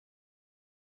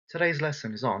Today's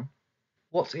lesson is on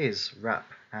what is rap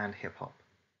and hip hop.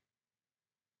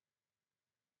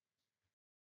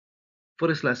 For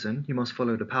this lesson, you must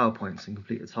follow the PowerPoints and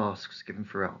complete the tasks given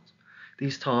throughout.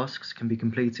 These tasks can be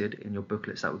completed in your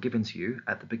booklets that were given to you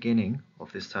at the beginning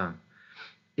of this term.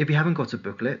 If you haven't got a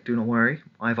booklet, do not worry,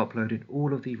 I've uploaded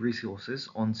all of the resources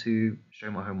onto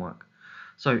Show My Homework.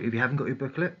 So if you haven't got your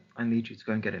booklet, I need you to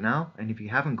go and get it now, and if you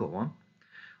haven't got one,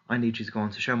 I need you to go on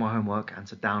to Show My Homework and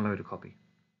to download a copy.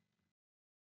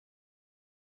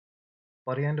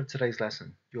 By the end of today's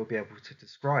lesson, you'll be able to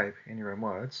describe in your own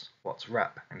words what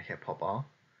rap and hip hop are.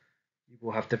 You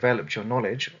will have developed your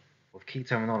knowledge of key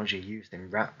terminology used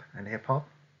in rap and hip hop,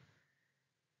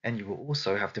 and you will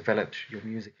also have developed your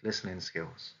music listening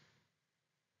skills.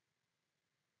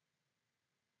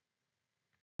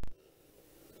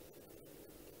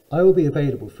 I will be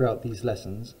available throughout these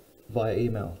lessons via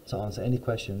email to answer any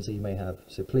questions that you may have,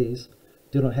 so please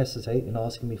do not hesitate in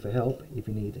asking me for help if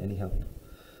you need any help.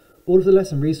 All of the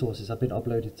lesson resources have been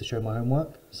uploaded to Show My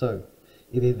Homework, so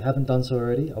if you haven't done so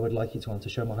already, I would like you to go on to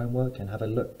Show My Homework and have a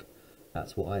look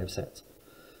at what I have set.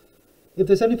 If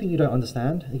there's anything you don't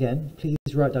understand, again, please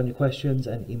write down your questions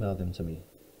and email them to me.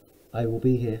 I will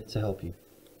be here to help you.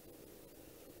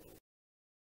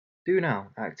 Do now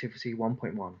activity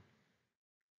 1.1.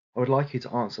 I would like you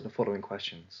to answer the following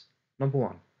questions. Number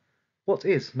 1. What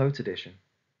is note addition?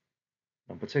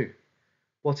 Number 2.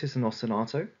 What is an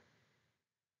ostinato?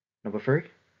 Number 3.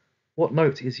 What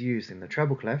note is used in the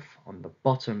treble clef on the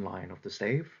bottom line of the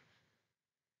stave?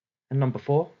 And number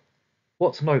 4.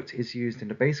 What note is used in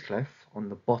the bass clef on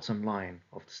the bottom line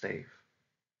of the stave?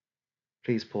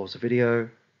 Please pause the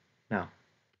video now.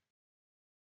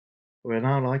 I would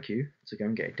now like you to go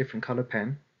and get a different colour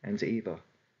pen and to either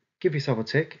give yourself a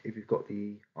tick if you've got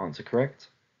the answer correct,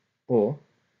 or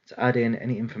to add in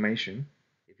any information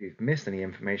if you've missed any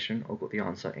information or got the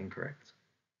answer incorrect.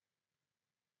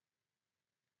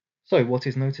 So what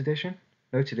is note addition?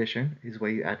 Note addition is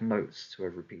where you add notes to a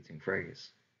repeating phrase.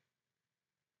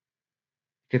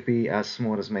 It could be as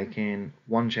small as making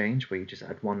one change where you just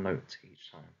add one note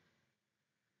each time.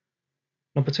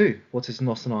 Number 2, what is an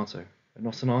ostinato? An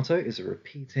ostinato is a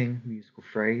repeating musical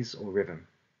phrase or rhythm.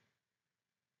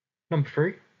 Number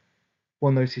 3,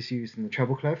 what note is used in the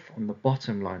treble clef on the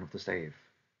bottom line of the stave?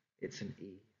 It's an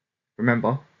E.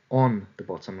 Remember, on the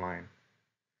bottom line.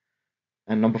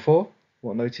 And number 4,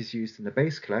 what note is used in the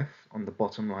bass clef on the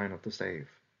bottom line of the stave?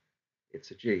 It's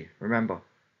a G. Remember,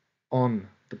 on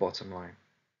the bottom line.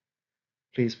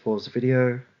 Please pause the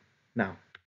video now.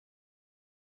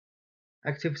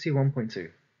 Activity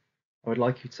 1.2. I would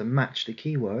like you to match the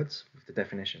keywords with the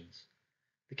definitions.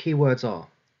 The keywords are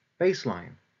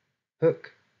bassline,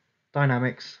 hook,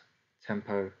 dynamics,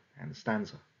 tempo, and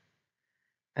stanza.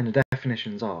 And the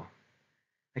definitions are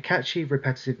a catchy,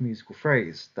 repetitive musical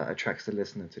phrase that attracts the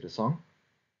listener to the song,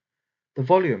 the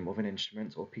volume of an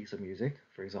instrument or piece of music,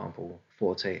 for example,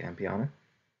 forte and piano,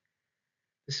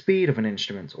 the speed of an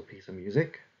instrument or piece of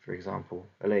music, for example,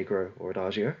 allegro or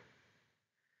adagio,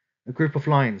 a group of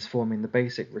lines forming the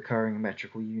basic recurring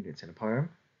metrical unit in a poem,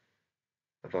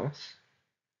 a verse,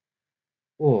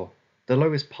 or the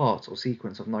lowest part or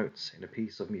sequence of notes in a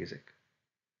piece of music.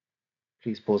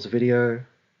 Please pause the video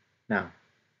now.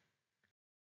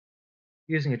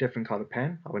 Using a different colour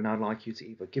pen, I would now like you to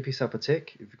either give yourself a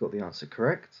tick if you've got the answer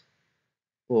correct,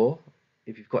 or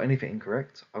if you've got anything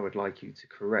incorrect, I would like you to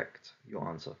correct your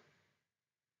answer.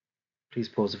 Please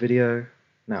pause the video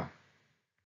now.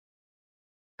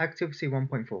 Activity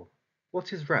 1.4.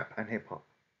 What is rap and hip hop?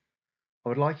 I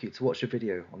would like you to watch a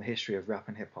video on the history of rap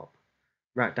and hip hop.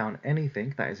 Write down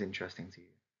anything that is interesting to you.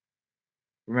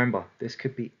 Remember, this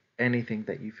could be anything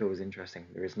that you feel is interesting.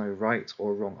 There is no right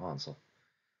or wrong answer.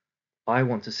 I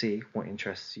want to see what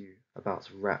interests you about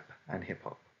rap and hip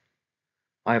hop.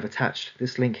 I have attached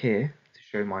this link here to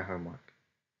show my homework.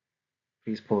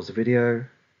 Please pause the video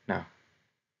now.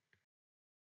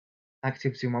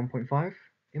 Activity 1.5,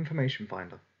 Information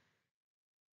Finder.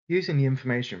 Using the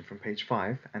information from page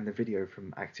 5 and the video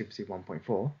from Activity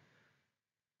 1.4,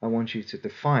 I want you to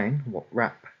define what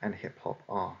rap and hip hop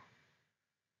are.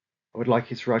 I would like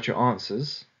you to write your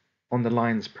answers on the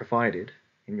lines provided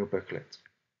in your booklet.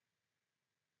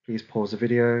 Please pause the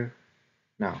video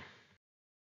now.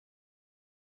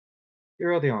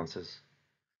 Here are the answers.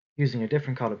 Using a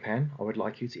different colour pen, I would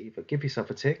like you to either give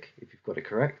yourself a tick if you've got it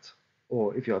correct,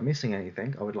 or if you are missing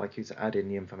anything, I would like you to add in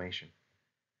the information.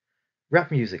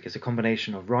 Rap music is a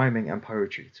combination of rhyming and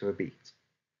poetry to a beat.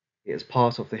 It is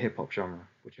part of the hip-hop genre,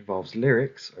 which involves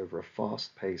lyrics over a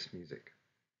fast-paced music.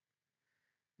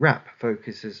 Rap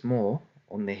focuses more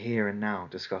on the here and now,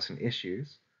 discussing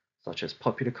issues such as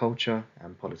popular culture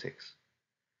and politics.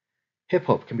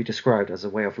 Hip-hop can be described as a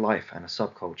way of life and a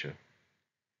subculture.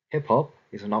 Hip-hop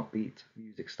is an upbeat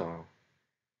music style.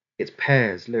 It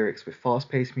pairs lyrics with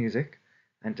fast-paced music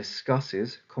and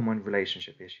discusses common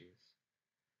relationship issues.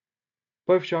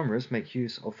 Both genres make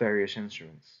use of various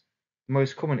instruments, the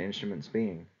most common instruments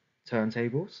being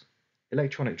turntables,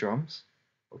 electronic drums,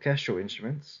 orchestral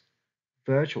instruments,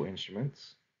 virtual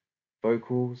instruments,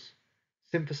 vocals,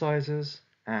 synthesizers,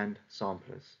 and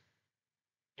samplers.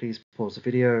 Please pause the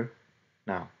video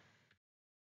now.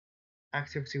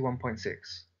 Activity 1.6,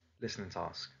 Listening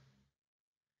Task.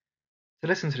 To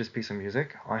listen to this piece of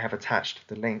music, I have attached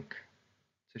the link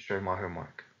to show my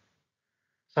homework.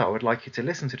 So I would like you to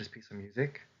listen to this piece of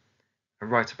music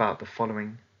and write about the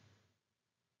following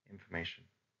information.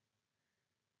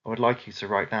 I would like you to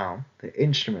write down the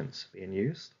instruments being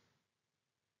used,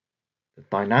 the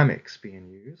dynamics being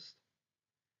used,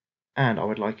 and I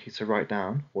would like you to write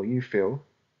down what you feel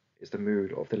is the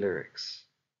mood of the lyrics.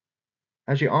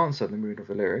 As you answer the mood of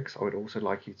the lyrics, I would also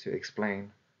like you to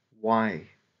explain why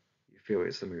you feel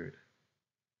it's the mood.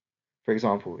 For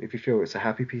example, if you feel it's a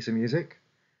happy piece of music,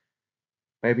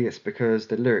 maybe it's because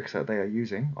the lyrics that they are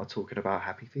using are talking about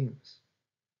happy themes.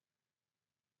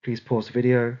 Please pause the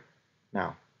video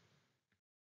now.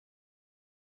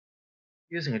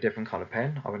 Using a different kind of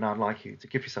pen, I would now like you to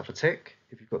give yourself a tick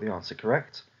if you've got the answer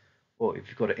correct, or if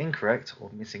you've got it incorrect or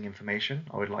missing information,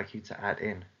 I would like you to add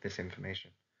in this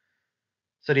information.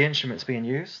 So the instruments being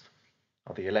used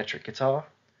are the electric guitar,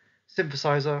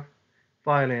 synthesizer,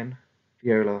 violin,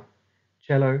 viola,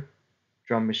 cello,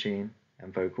 drum machine,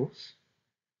 and vocals.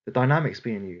 The dynamics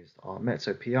being used are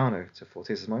mezzo piano to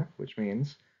fortissimo, which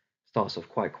means starts off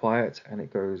quite quiet and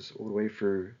it goes all the way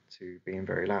through to being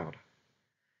very loud.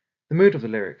 The mood of the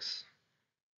lyrics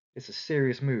is a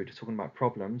serious mood talking about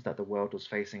problems that the world was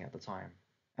facing at the time,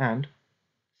 and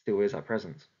still is at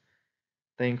present.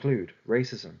 They include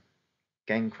racism,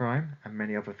 gang crime, and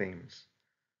many other themes.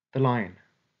 The line,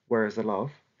 "Where is the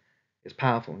love?" is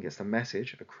powerful and gets the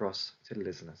message across to the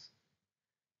listeners.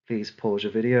 Please pause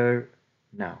your video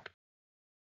now.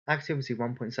 Activity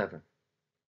 1.7,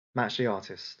 Match the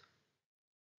artist.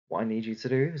 What I need you to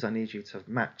do is I need you to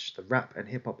match the rap and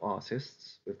hip hop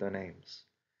artists with their names.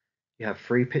 You have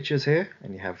 3 pictures here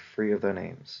and you have 3 of their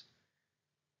names.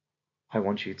 I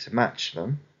want you to match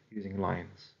them using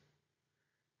lines.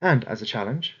 And as a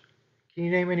challenge, can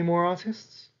you name any more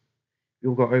artists?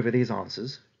 We'll go over these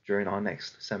answers during our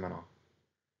next seminar.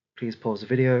 Please pause the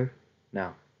video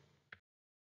now.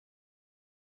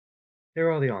 Here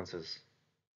are the answers.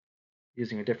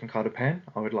 Using a different colour pen,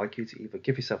 I would like you to either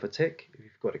give yourself a tick if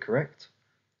you've got it correct,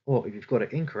 or if you've got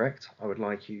it incorrect, I would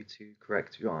like you to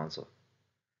correct your answer.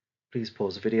 Please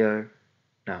pause the video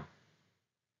now.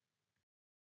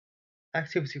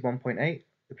 Activity 1.8,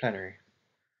 the plenary.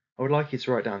 I would like you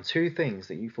to write down 2 things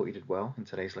that you thought you did well in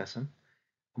today's lesson,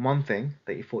 and 1 thing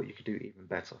that you thought you could do even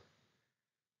better.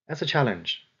 As a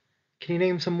challenge, can you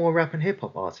name some more rap and hip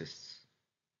hop artists?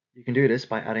 You can do this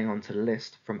by adding on to the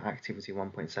list from Activity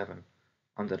 1.7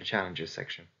 under the challenges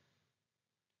section.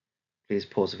 Please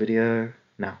pause the video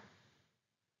now.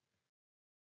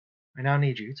 I now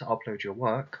need you to upload your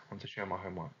work onto Show My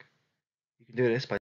Homework. You can do this by